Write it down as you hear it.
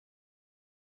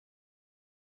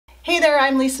Hey there,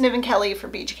 I'm Lisa Niven Kelly for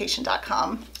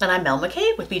Beaducation.com. And I'm Mel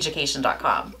McCabe with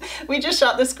Beaducation.com. We just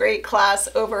shot this great class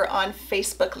over on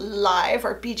Facebook Live,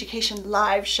 our Beaducation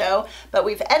Live show, but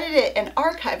we've edited it and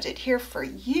archived it here for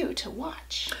you to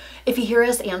watch. If you hear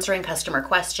us answering customer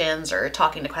questions or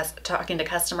talking to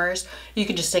customers, you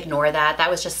can just ignore that.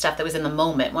 That was just stuff that was in the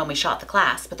moment when we shot the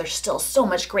class, but there's still so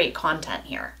much great content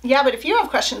here. Yeah, but if you have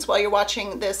questions while you're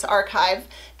watching this archive,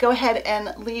 go ahead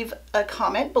and leave a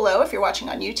comment below if you're watching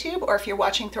on YouTube, or if you're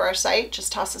watching through our site,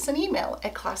 just toss us an email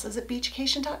at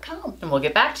classes@beaducation.com. And we'll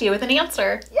get back to you with an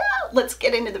answer. Yeah, let's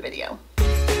get into the video.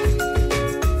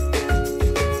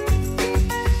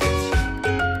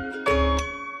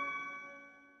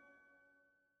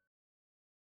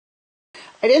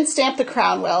 I didn't stamp the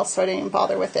crown well, so I didn't even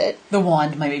bother with it. The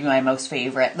wand might be my most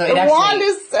favorite. The wand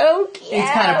is so cute.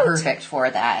 It's kind of perfect for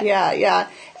that. Yeah, yeah.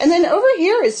 And then over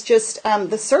here is just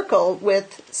the circle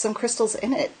with some crystals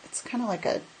in it. It's kind of like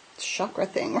a chakra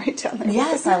thing right down there.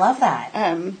 Yes, I love that.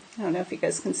 I don't know if you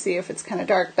guys can see if it's kind of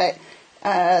dark, but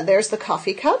there's the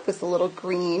coffee cup with the little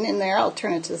green in there. I'll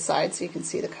turn it to the side so you can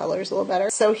see the colors a little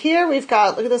better. So here we've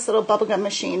got, look at this little bubblegum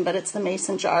machine, but it's the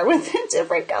mason jar with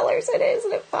different colors in it.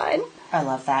 Isn't it fun? I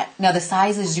love that. Now the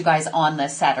sizes, you guys, on the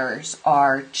setters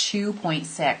are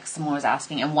 2.6, someone was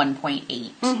asking, and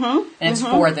 1.8. And it's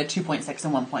for the 2.6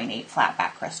 and 1.8 flat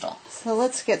back crystal. So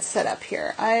let's get set up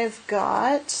here. I've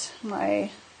got my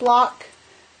block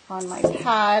on my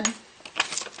pad.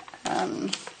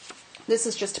 This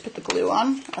is just to put the glue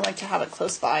on. I like to have it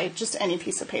close by, just any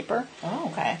piece of paper. Oh,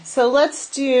 okay. So let's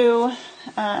do,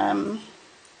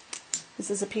 this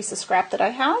is a piece of scrap that I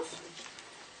have.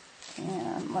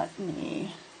 And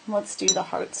let's do the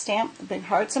heart stamp, the big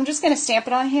hearts. I'm just going to stamp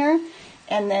it on here,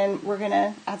 and then we're going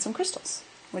to add some crystals.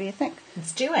 What do you think?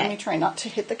 Let's do it. Let me try not to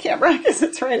hit the camera because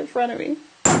it's right in front of me.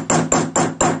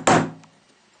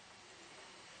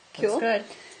 Cool. That's good.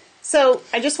 So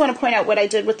I just want to point out what I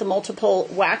did with the multiple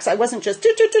wax. I wasn't just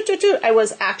do. I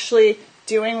was actually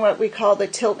doing what we call the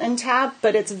tilt and tap,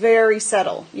 but it's very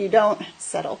subtle.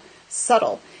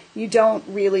 Subtle. You don't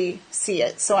really see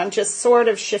it. So I'm just sort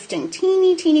of shifting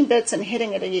teeny bits and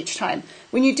hitting it at each time.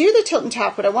 When you do the tilt and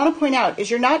tap, what I want to point out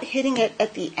is you're not hitting it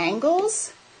at the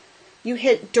angles. You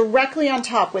hit directly on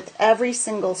top with every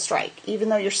single strike, even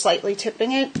though you're slightly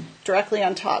tipping it directly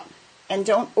on top. And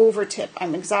don't over tip.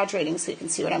 I'm exaggerating so you can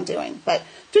see what I'm doing. But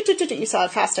you saw how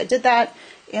fast I did that,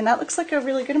 and that looks like a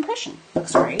really good impression.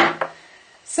 Looks great.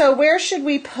 So where should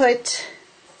we put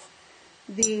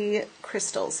the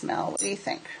crystals, Mel? What do you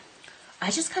think?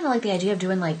 I just kind of like the idea of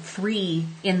doing like 3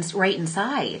 right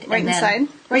inside. Right inside?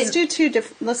 Let's do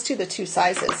the 2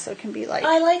 sizes, so it can be like...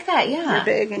 I like that, yeah. Your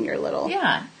big and your little.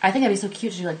 Yeah. I think that'd be so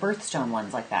cute to do like birthstone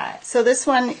ones like that. So this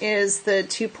one is the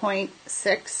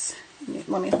 2.6.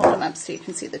 Let me hold them up so you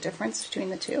can see the difference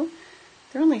between the two.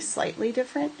 They're only slightly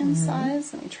different in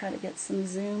size. Let me try to get some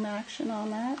zoom action on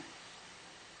that.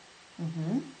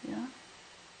 Yeah.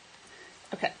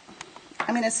 Okay.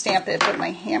 I'm going to stamp it, but my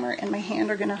hammer and my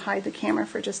hand are going to hide the camera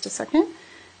for just a second.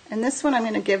 And this one I'm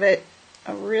going to give it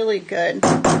a really good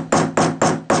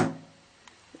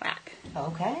whack.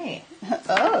 Okay.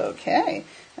 Okay.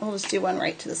 And we'll just do one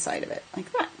right to the side of it,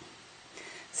 like that.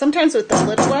 Sometimes with the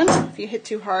little one, if you hit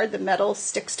too hard, the metal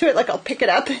sticks to it. Like I'll pick it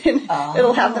up and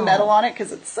it'll have the metal on it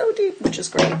because it's so deep, which is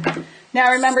great.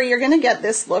 Now remember, you're going to get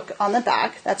this look on the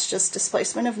back. That's just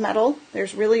displacement of metal.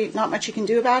 There's really not much you can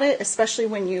do about it, especially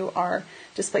when you are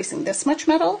displacing this much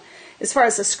metal. As far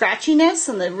as the scratchiness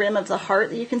and the rim of the heart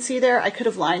that you can see there, I could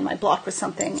have lined my block with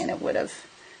something and it would have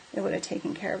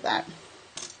taken care of that.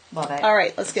 Love it. All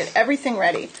right, let's get everything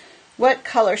ready. What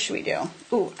color should we do?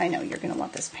 Ooh, I know you're going to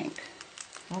want this pink.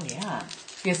 Oh, yeah.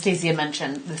 Because Stacey had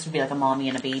mentioned this would be like a mommy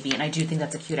and a baby, and I do think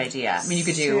that's a cute idea. I mean, you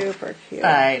could do super cute.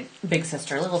 Big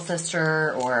sister, little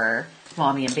sister, or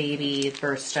mommy and baby,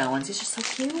 birthstones. It's just so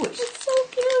cute. It's so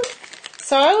cute.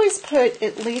 So I always put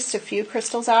at least a few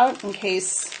crystals out in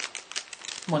case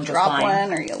you drop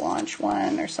one or you launch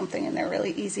one or something, and they're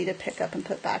really easy to pick up and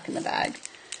put back in the bag.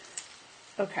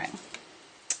 Okay.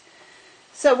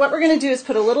 So what we're going to do is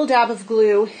put a little dab of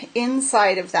glue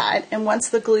inside of that, and once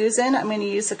the glue's in, I'm going to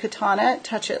use a katana,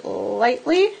 touch it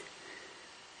lightly,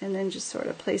 and then just sort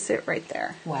of place it right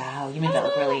there. Wow, you made that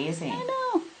look really easy. I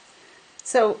know.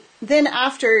 So then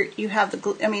after you have the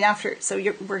glue,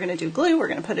 we're going to do glue, we're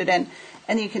going to put it in,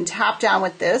 and you can tap down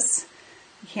with this.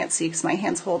 You can't see because my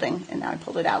hand's holding, and now I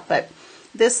pulled it out, but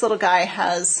this little guy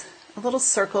has a little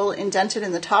circle indented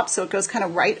in the top, so it goes kind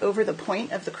of right over the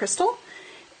point of the crystal.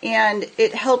 And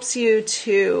it helps you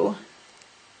to,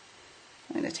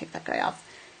 I'm going to take that guy off.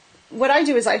 what I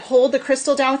do is I hold the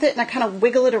crystal down with it and I kind of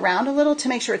wiggle it around a little to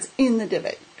make sure it's in the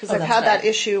divot. Because I've had that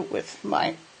issue with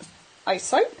my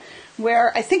eyesight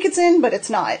where I think it's in, but it's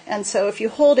not. And so if you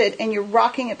hold it and you're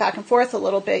rocking it back and forth a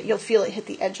little bit, you'll feel it hit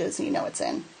the edges and you know it's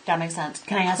in. That makes sense.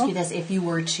 Can I ask you this? If you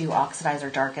were to oxidize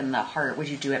or darken the heart, would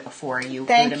you do it before you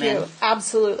Thank glued them you. in?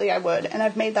 Absolutely, I would. And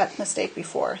I've made that mistake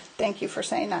before. Thank you for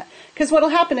saying that. Because what will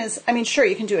happen is, I mean, sure,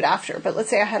 you can do it after, but let's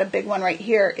say I had a big one right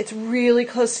here. It's really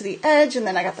close to the edge, and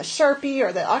then I got the Sharpie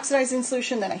or the oxidizing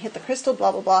solution, then I hit the crystal,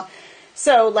 blah, blah, blah.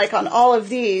 So, like on all of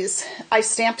these, I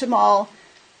stamped them all,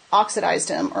 oxidized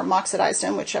them, or moxidized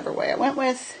them, whichever way I went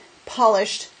with,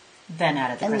 polished, Then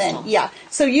added the and crystal. then, yeah.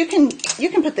 So you can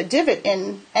put the divot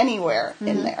in anywhere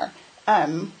in there.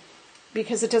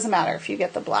 Because it doesn't matter if you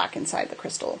get the black inside the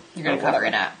crystal. You're going to cover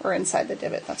it up. Or inside the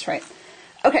divot, that's right.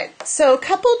 Okay, so a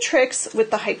couple tricks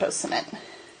with the hypo cement.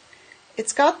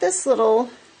 It's got this little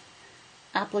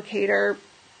applicator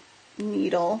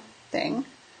needle thing.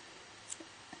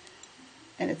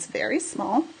 And it's very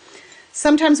small.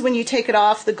 Sometimes when you take it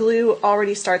off, the glue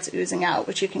already starts oozing out,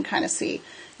 which you can kind of see.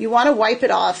 You want to wipe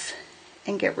it off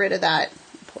and get rid of that.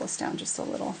 Pull this down just a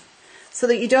little. So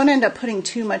that you don't end up putting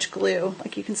too much glue.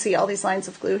 Like you can see all these lines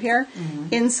of glue here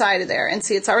inside of there. And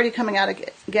see, it's already coming out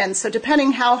again. So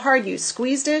depending how hard you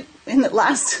squeezed it in the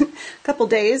last couple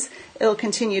days, it'll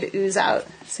continue to ooze out.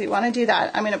 So you want to do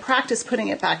that. I'm going to practice putting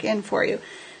it back in for you.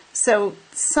 So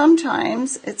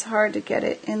sometimes it's hard to get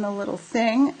it in the little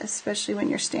thing, especially when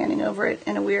you're standing over it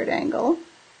in a weird angle.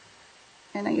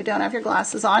 And you don't have your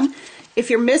glasses on. If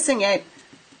you're missing it,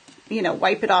 you know,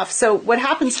 wipe it off. So what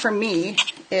happens for me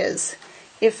is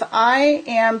if I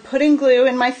am putting glue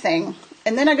in my thing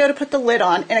and then I go to put the lid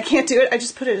on and I can't do it, I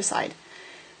just put it aside.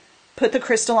 Put the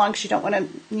crystal on because you don't want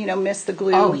to, you know, miss the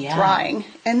glue drying.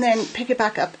 And then pick it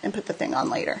back up and put the thing on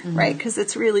later, right? Because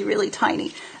it's really, really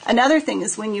tiny. Another thing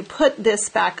is when you put this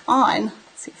back on, let's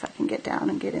see if I can get down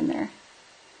and get in there.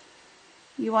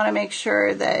 You want to make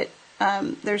sure that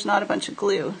there's not a bunch of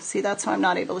glue. See, that's why I'm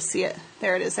not able to see it.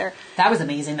 There it is there. That was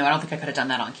amazing, though. I don't think I could have done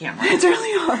that on camera. It's really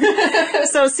hard.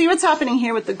 So see what's happening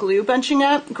here with the glue bunching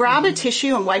up? Grab a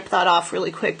tissue and wipe that off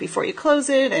really quick before you close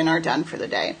it and are done for the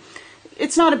day.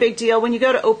 It's not a big deal. When you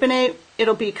go to open it,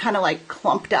 it'll be kind of like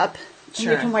clumped up. And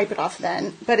you can wipe it off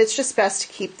then. But it's just best to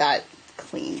keep that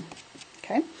clean.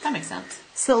 Okay? That makes sense.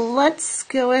 So let's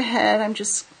go ahead. I'm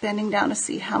just bending down to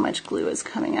see how much glue is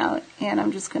coming out. And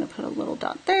I'm just going to put a little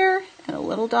dot there and a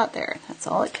little dot there. That's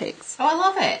all it takes. Oh, I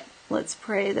love it. Let's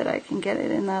pray that I can get it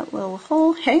in that little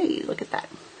hole. Hey, look at that.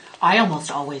 I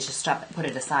almost always just put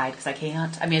it aside because I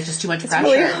can't. I mean, it's just too much pressure.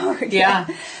 Really hard. Yeah.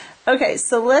 Okay,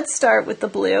 so let's start with the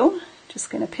blue. Just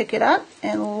going to pick it up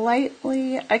and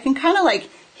lightly, I can kind of like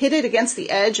hit it against the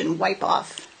edge and wipe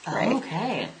off, right?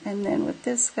 Okay. And then with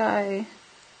this guy,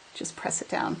 just press it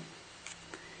down.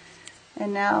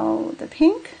 And now the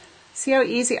pink. See how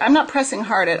easy? I'm not pressing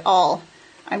hard at all.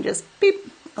 I'm just beep,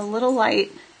 a little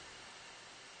light.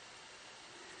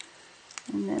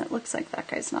 And then it looks like that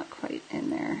guy's not quite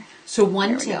in there. So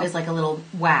one tip is like a little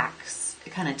wax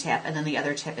kind of tip, and then the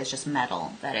other tip is just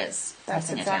metal that is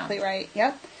pressing it down. That's exactly right,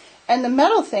 yep. And the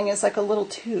metal thing is like a little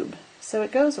tube. So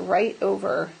it goes right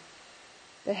over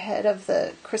the head of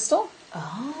the crystal.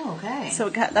 Oh, okay. So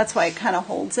that's why it kind of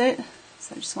holds it.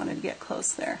 So I just wanted to get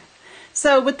close there.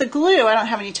 So with the glue, I don't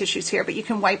have any tissues here, but you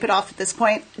can wipe it off at this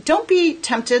point. Don't be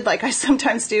tempted, like I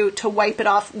sometimes do, to wipe it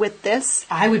off with this.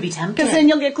 I would be tempted. Because then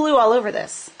you'll get glue all over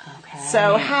this. Okay.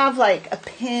 So have like a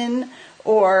pin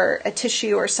or a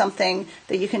tissue or something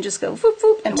that you can just go whoop,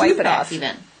 whoop, and wipe it off.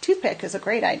 Even. Toothpick is a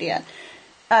great idea.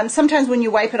 Sometimes when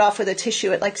you wipe it off with a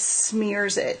tissue, it like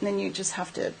smears it, and then you just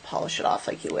have to polish it off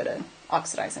like you would an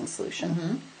oxidizing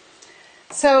solution.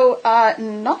 So not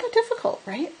that difficult,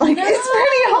 right? Like it's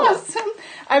pretty awesome.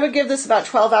 I would give this about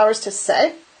 12 hours to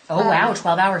set. Oh wow,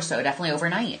 12 hours, so definitely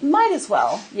overnight. Might as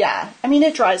well, yeah. I mean,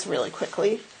 it dries really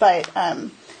quickly, but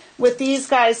with these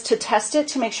guys, to test it,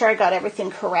 to make sure I got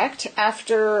everything correct,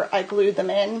 after I glued them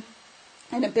in,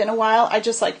 and it'd been a while, I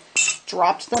just like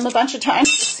dropped them a bunch of times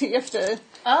to see if the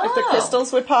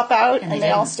crystals would pop out, and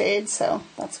they all stayed, so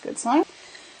that's a good sign.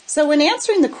 So when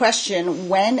answering the question,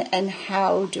 when and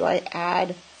how do I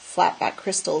add flatback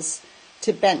crystals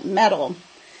to bent metal,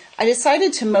 I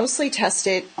decided to mostly test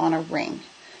it on a ring,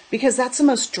 because that's the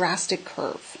most drastic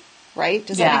curve, right?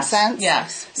 Does that make sense?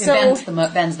 Yes. So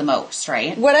it bends the most,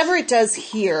 right? Whatever it does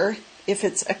here, if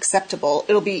it's acceptable,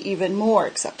 it'll be even more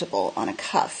acceptable on a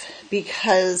cuff,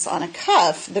 because on a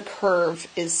cuff, the curve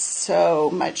is so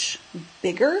much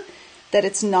bigger that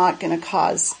it's not going to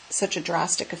cause such a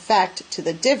drastic effect to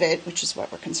the divot, which is what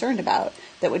we're concerned about,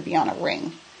 that would be on a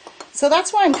ring. So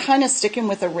that's why I'm kind of sticking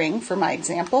with a ring for my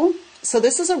example. So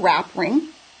this is a wrap ring.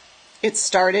 It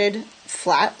started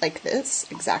flat like this,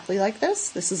 exactly like this.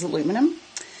 This is aluminum.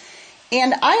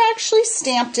 And I actually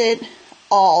stamped it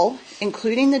all,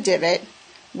 including the divot,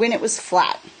 when it was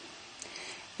flat.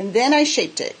 And then I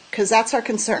shaped it, because that's our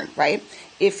concern, right?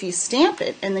 If you stamp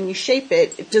it and then you shape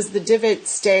it, does the divot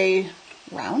stay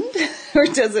round? Or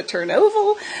does it turn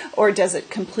oval? Or does it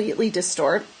completely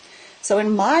distort? So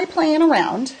in my playing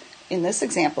around, in this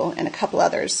example and a couple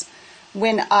others,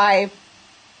 when I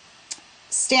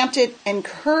stamped it and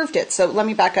curved it, so let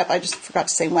me back up, I just forgot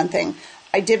to say one thing.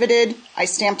 I divoted, I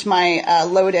stamped my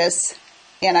lotus,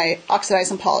 and I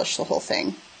oxidized and polished the whole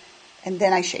thing. And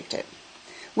then I shaped it.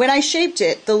 When I shaped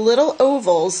it, the little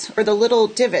ovals, or the little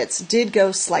divots, did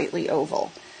go slightly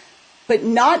oval, but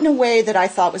not in a way that I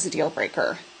thought was a deal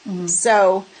breaker.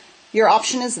 So your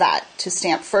option is that, to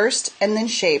stamp first and then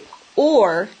shape,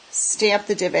 or stamp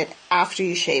the divot after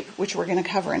you shape, which we're going to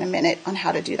cover in a minute on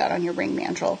how to do that on your ring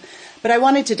mandrel. But I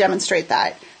wanted to demonstrate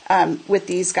that with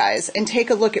these guys and take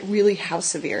a look at really how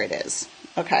severe it is.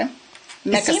 Okay?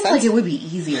 It seems like it would be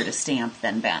easier to stamp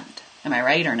than bend. Am I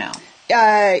right or no?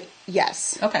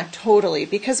 Yes. Okay. Totally.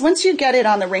 Because once you get it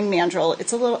on the ring mandrel,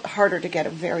 it's a little harder to get a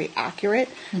very accurate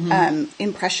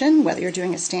impression, whether you're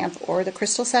doing a stamp or the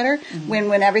crystal setter.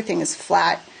 When everything is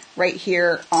flat right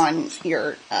here on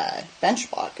your bench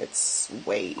block, it's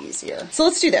way easier. So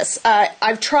let's do this.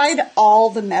 I've tried all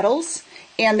the metals,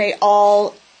 and they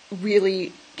all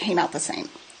really came out the same.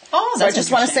 Oh, so I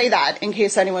just want to say that in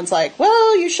case anyone's like,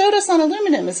 well, you showed us on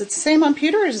aluminum. Is it the same on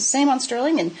pewter? Is it the same on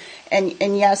sterling? And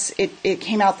yes, it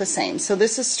came out the same. So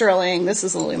this is sterling. This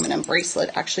is aluminum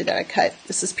bracelet, actually, that I cut.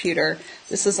 This is pewter.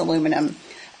 This is aluminum.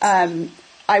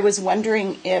 I was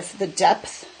wondering if the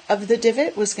depth of the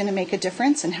divot was going to make a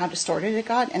difference in how distorted it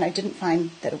got, and I didn't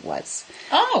find that it was.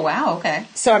 Oh, wow, okay.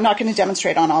 So I'm not going to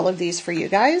demonstrate on all of these for you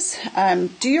guys.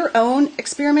 Do your own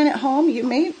experiment at home. You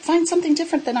may find something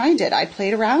different than I did. I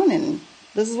played around, and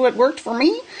this is what worked for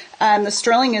me. The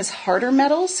sterling is harder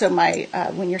metal, so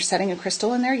when you're setting a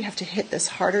crystal in there, you have to hit this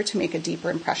harder to make a deeper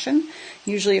impression.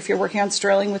 Usually if you're working on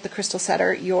sterling with the crystal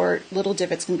setter, your little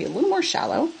divot's going to be a little more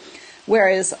shallow.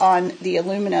 Whereas on the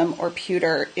aluminum or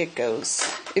pewter, it goes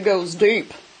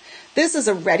deep. This is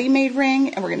a ready-made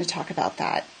ring, and we're going to talk about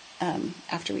that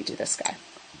after we do this guy.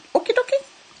 Okie dokie.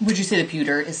 Would you say the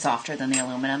pewter is softer than the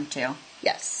aluminum, too?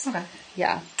 Yes. Okay.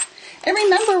 Yeah. And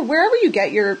remember, wherever you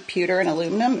get your pewter and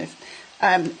aluminum,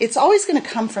 it's always going to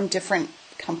come from different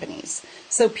companies.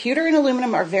 So pewter and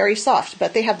aluminum are very soft,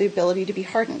 but they have the ability to be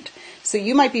hardened. So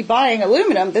you might be buying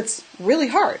aluminum that's really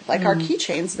hard, like our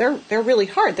keychains. They're really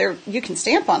hard. You can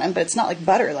stamp on them, but it's not like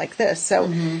butter like this. So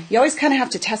you always kind of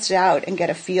have to test it out and get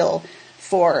a feel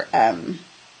for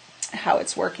how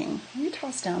it's working. Let me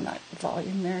toss down that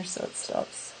volume there so it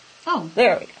stops. Oh,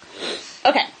 there we go.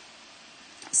 Okay.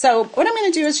 So what I'm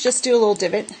going to do is just do a little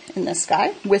divot in this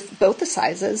guy with both the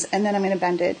sizes, and then I'm going to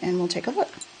bend it, and we'll take a look.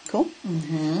 Cool?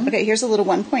 Okay, here's a little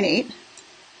 1.8.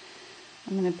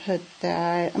 I'm going to put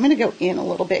that, I'm going to go in a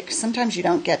little bit, because sometimes you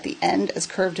don't get the end as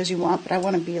curved as you want, but I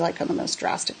want to be like on the most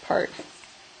drastic part.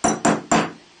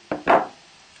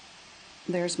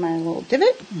 There's my little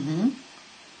divot.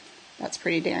 That's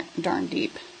pretty darn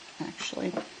deep,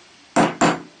 actually.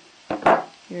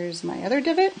 Here's my other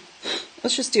divot.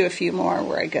 Let's just do a few more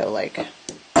where I go like...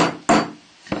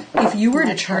 If you were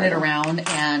to turn it around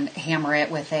and hammer it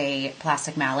with a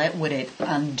plastic mallet, would it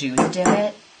undo the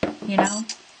divot, you know?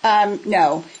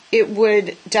 No, it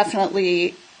would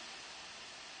definitely,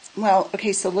 well,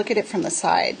 okay, so look at it from the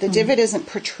side. The divot isn't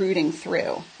protruding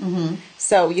through,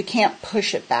 so you can't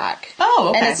push it back. Oh,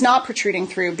 okay. And it's not protruding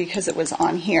through because it was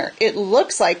on here. It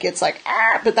looks like it's like,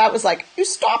 but that was like, you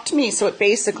stopped me. So it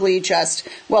basically just,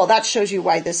 well, that shows you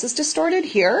why this is distorted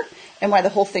here and why the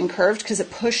whole thing curved, because it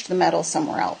pushed the metal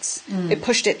somewhere else. It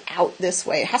pushed it out this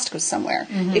way. It has to go somewhere.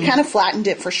 It kind of flattened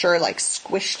it for sure, like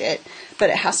squished it,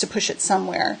 but it has to push it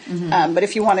somewhere. But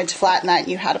if you wanted to flatten that and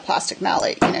you had a plastic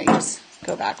mallet, you just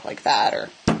go back like that, or...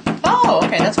 Oh,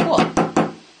 okay, that's cool.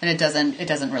 And it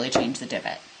doesn't really change the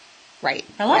divot. Right.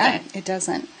 I love it. It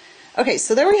doesn't. Okay,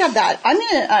 so there we have that. I'm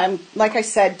going to, like I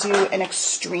said, do an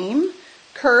extreme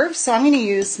curve. So I'm going to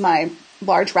use my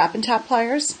large wrap and tap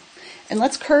pliers. And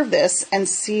let's curve this and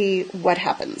see what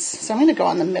happens. So I'm going to go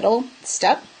on the middle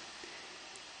step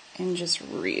and just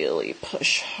really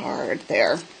push hard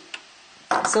there.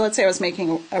 So let's say I was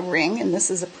making a ring, and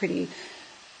this is a pretty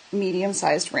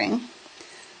medium-sized ring.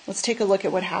 Let's take a look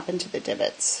at what happened to the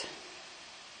divots.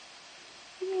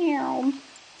 Meow.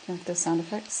 Like those sound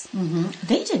effects.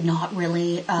 They did not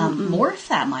really morph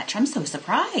that much. I'm so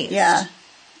surprised. Yeah,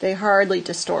 they hardly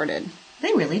distorted.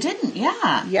 They really didn't,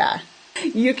 yeah. Yeah.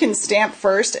 You can stamp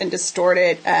first and distort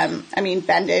it, bend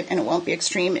it, and it won't be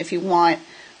extreme. If you want,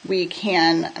 we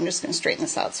can, I'm just going to straighten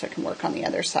this out so I can work on the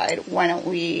other side. Why don't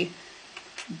we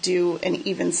do an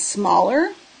even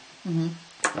smaller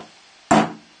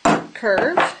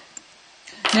curve?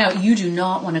 Now, you do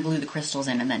not want to glue the crystals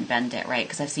in and then bend it, right?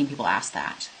 Because I've seen people ask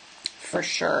that. For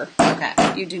sure. Okay.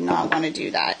 You do not want to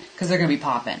do that. Because they're going to be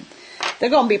popping. They're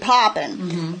going to be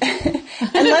popping.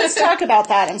 And let's talk about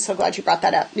that. I'm so glad you brought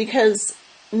that up, because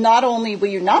not only will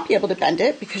you not be able to bend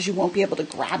it because you won't be able to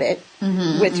grab it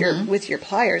with your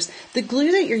pliers, the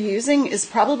glue that you're using is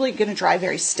probably going to dry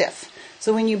very stiff.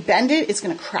 So when you bend it, it's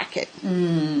going to crack it.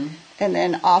 And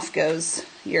then off goes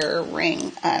your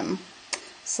ring.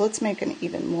 So let's make an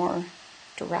even more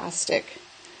drastic,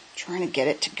 trying to get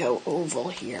it to go oval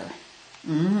here.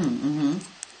 And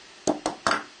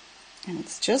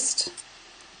it's just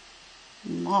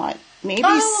not, maybe a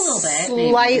little bit,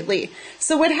 slightly. maybe.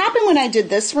 So what happened when I did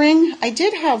this ring, I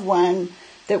did have one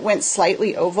that went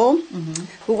slightly oval.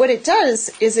 But what it does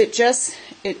is it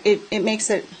makes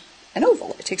it an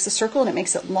oval. It takes a circle and it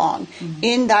makes it long.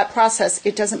 In that process,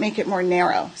 it doesn't make it more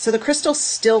narrow. So the crystal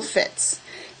still fits.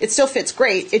 It still fits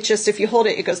great. It just, if you hold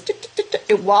it, it goes, tick, tick, tick, tick.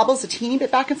 It wobbles a teeny bit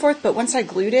back and forth. But once I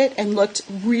glued it and looked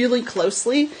really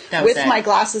closely with my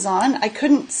glasses on, I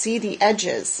couldn't see the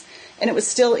edges. And it was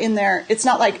still in there. It's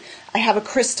not like I have a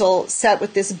crystal set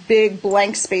with this big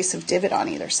blank space of divot on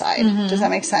either side. Does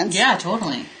that make sense? Yeah,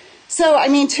 totally. So,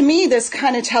 to me, this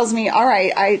kind of tells me, all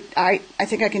right, I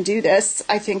think I can do this.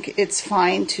 I think it's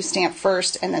fine to stamp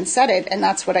first and then set it. And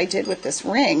that's what I did with this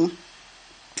ring.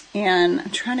 And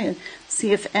I'm trying to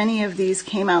see if any of these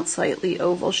came out slightly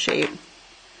oval shape.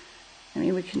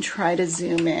 We can try to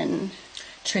zoom in.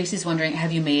 Tracy's wondering,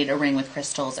 have you made a ring with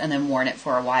crystals and then worn it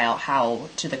for a while? How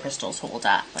do the crystals hold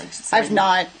up? I've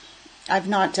not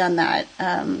done that.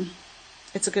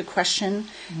 It's a good question.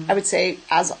 I would say,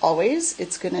 as always,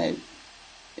 it's gonna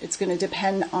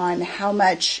depend on how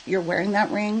much you're wearing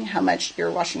that ring, how much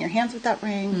you're washing your hands with that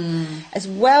ring, as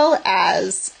well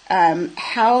as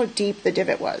how deep the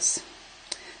divot was.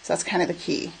 So that's kind of the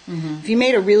key. If you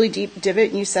made a really deep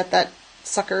divot and you set that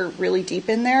sucker really deep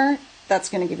in there, that's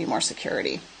going to give you more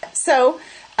security. So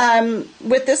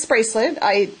with this bracelet,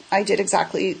 I did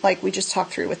exactly like we just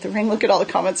talked through with the ring. Look at all the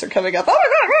comments are coming up. Oh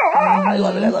my God, I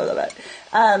love it, I love it.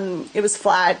 It was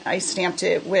flat. I stamped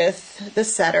it with the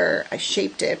setter. I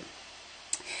shaped it.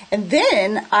 And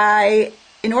then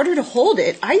in order to hold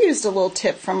it, I used a little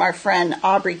tip from our friend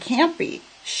Aubrey Campy.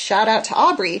 Shout out to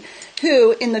Aubrey,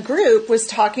 who in the group was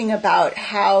talking about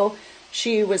how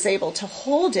she was able to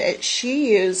hold it.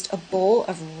 She used a bowl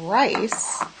of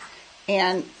rice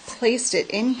and placed it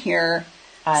in here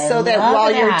so that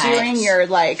while you're doing your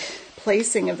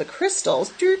placing of the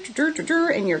crystals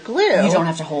and your glue, you don't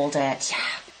have to hold it.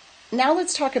 Now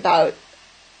let's talk about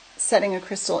setting a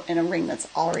crystal in a ring that's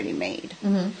already made.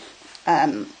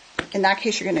 In that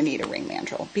case, you're going to need a ring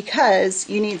mandrel because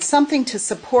you need something to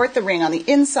support the ring on the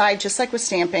inside, just like with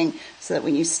stamping, so that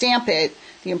when you stamp it,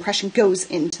 the impression goes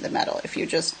into the metal. If you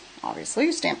just,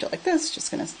 obviously, stamped it like this, it's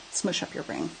just going to smush up your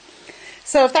ring.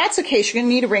 So if that's the case, you're going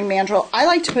to need a ring mandrel. I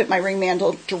like to put my ring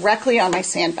mandrel directly on my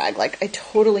sandbag. I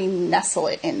totally nestle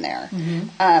it in there.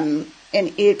 And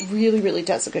it really, really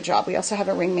does a good job. We also have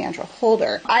a ring mandrel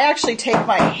holder. I actually take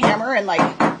my hammer and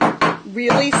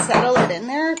really settle it in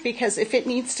there, because if it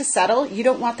needs to settle, you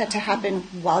don't want that to happen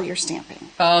while you're stamping.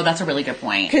 Oh, that's a really good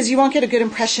point. Because you won't get a good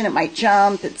impression. It might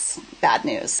jump. It's bad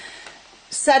news.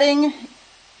 Setting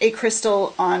a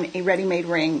crystal on a ready-made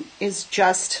ring is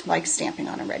just like stamping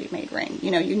on a ready-made ring.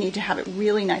 You need to have it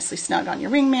really nicely snug on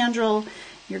your ring mandrel.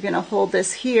 You're going to hold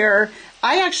this here.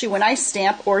 I actually, when I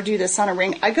stamp or do this on a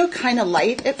ring, I go kind of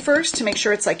light at first to make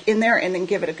sure it's in there, and then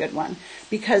give it a good one.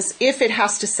 Because if it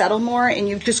has to settle more and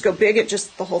you just go big,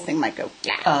 the whole thing might go,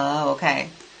 yeah. Oh, okay.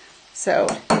 So,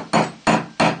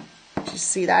 did you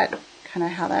see that? Kind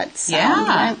of how that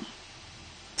sound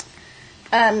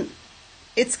went?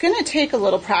 It's going to take a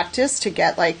little practice to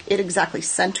get it exactly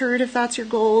centered if that's your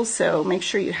goal. So make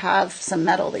sure you have some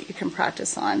metal that you can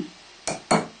practice on.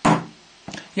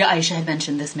 Yeah, Aisha had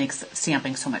mentioned this makes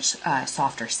stamping so much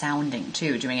softer sounding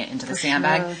too, doing it into the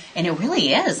sandbag. Sure. And it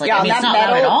really is. It's not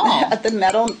loud at all. The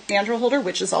metal mandrel holder,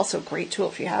 which is also a great tool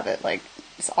if you have it.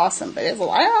 It's awesome, but it's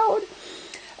loud.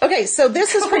 Okay, so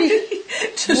this is pretty...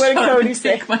 What did Cody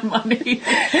say? Take my money.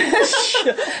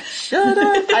 Shut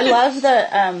up. I love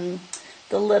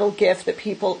the little gif that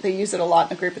they use it a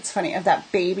lot in the group. It's funny, of that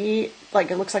baby,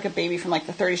 it looks like a baby from the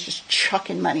 30s just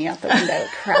chucking money out the window. It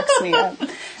cracks me up.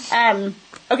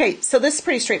 Okay, so this is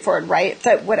pretty straightforward, right?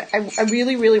 But what I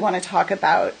really, really want to talk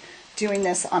about doing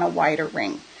this on a wider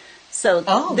ring. So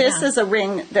this is a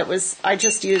ring that was, I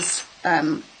just used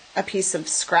a piece of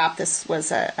scrap. This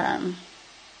was a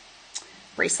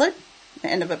bracelet, the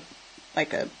end of a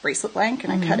bracelet blank,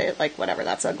 and I cut it like whatever,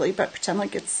 that's ugly, but pretend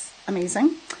like it's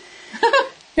amazing.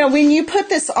 Now when you put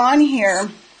this on here,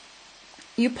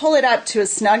 you pull it up to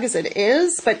as snug as it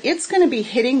is, but it's going to be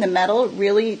hitting the metal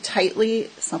really tightly.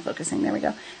 It's not focusing, there we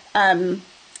go.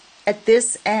 At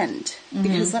this end,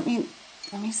 because let me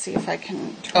see if I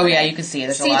can try. Oh yeah, you can see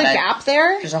there's see a lot the gap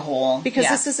there. There's a hole because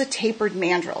this is a tapered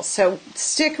mandrel. So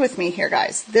stick with me here,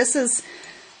 guys. This is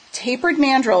tapered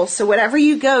mandrel. So whatever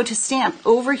you go to stamp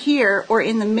over here or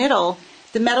in the middle,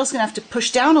 the metal's going to have to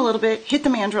push down a little bit, hit the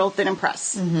mandrel, then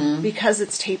impress because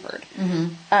it's tapered.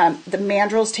 The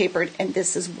mandrel's tapered and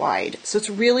this is wide. So it's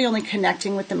really only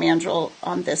connecting with the mandrel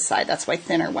on this side. That's why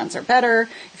thinner ones are better.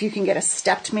 If you can get a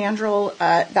stepped mandrel,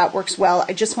 that works well.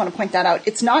 I just want to point that out.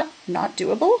 It's not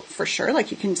doable for sure.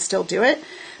 Like you can still do it,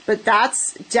 but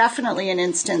that's definitely an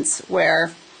instance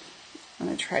where I'm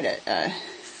going to try to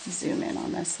zoom in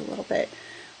on this a little bit,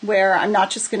 where I'm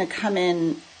not just going to come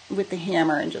in with the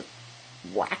hammer and just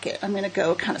whack it. I'm going to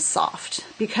go kind of soft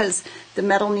because the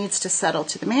metal needs to settle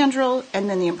to the mandrel and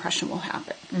then the impression will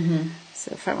happen.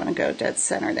 So if I want to go dead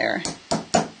center there.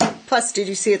 Plus, did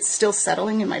you see it's still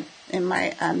settling in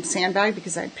my sandbag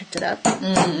because I picked it up?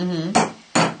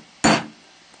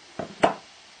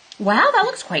 Wow, that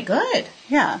looks quite good.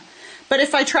 Yeah. But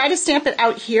if I try to stamp it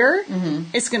out here,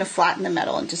 it's going to flatten the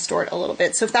metal and distort a little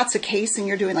bit. So if that's the case and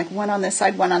you're doing like one on this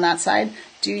side, one on that side,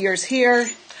 do yours here.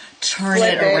 Turn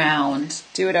it around.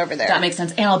 Do it over there. That makes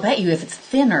sense. And I'll bet you if it's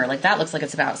thinner, like that looks like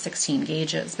it's about 16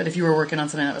 gauges. But if you were working on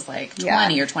something that was like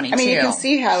 20 or 22. I mean, you can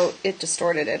see how it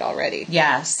distorted it already.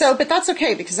 Yes. So, but that's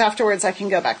okay because afterwards I can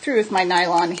go back through with my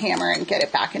nylon hammer and get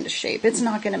it back into shape. It's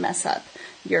not going to mess up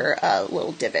your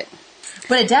little divot.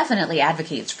 But it definitely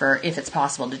advocates for, if it's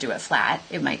possible to do it flat,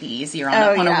 it might be easier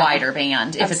on a wider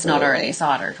band if it's not already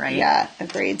soldered, right? Yeah,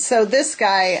 agreed. So this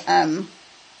guy,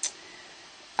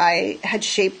 I had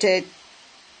shaped it.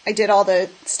 I did all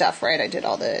the stuff, right? I did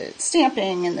all the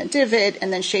stamping and the divot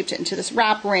and then shaped it into this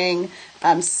wrap ring,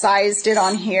 sized it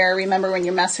on here. Remember when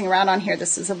you're messing around on here,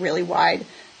 this is a really wide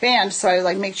band. So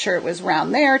I make sure it was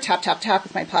round there, tap, tap, tap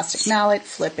with my plastic mallet,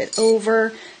 flip it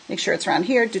over, make sure it's around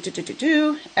here,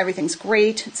 Everything's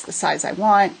great. It's the size I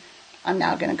want. I'm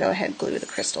now going to go ahead and glue the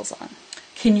crystals on.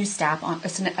 Can you stamp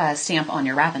on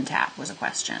your wrap and tap was a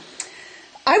question.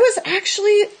 I was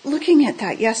actually looking at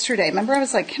that yesterday. Remember, I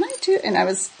was like, "Can I do it?" And I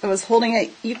was holding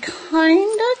it. You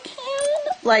kind of can,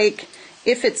 like,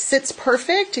 if it sits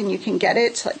perfect and you can get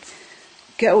it to like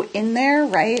go in there,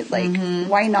 right? Like,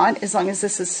 why not? As long as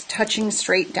this is touching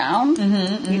straight down,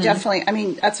 you definitely. I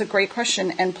mean, that's a great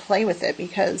question, and play with it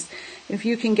because if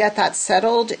you can get that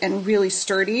settled and really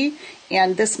sturdy,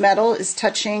 and this metal is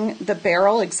touching the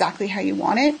barrel exactly how you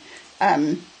want it,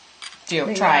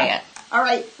 try it. All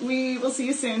right, we will see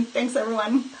you soon. Thanks,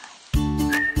 everyone.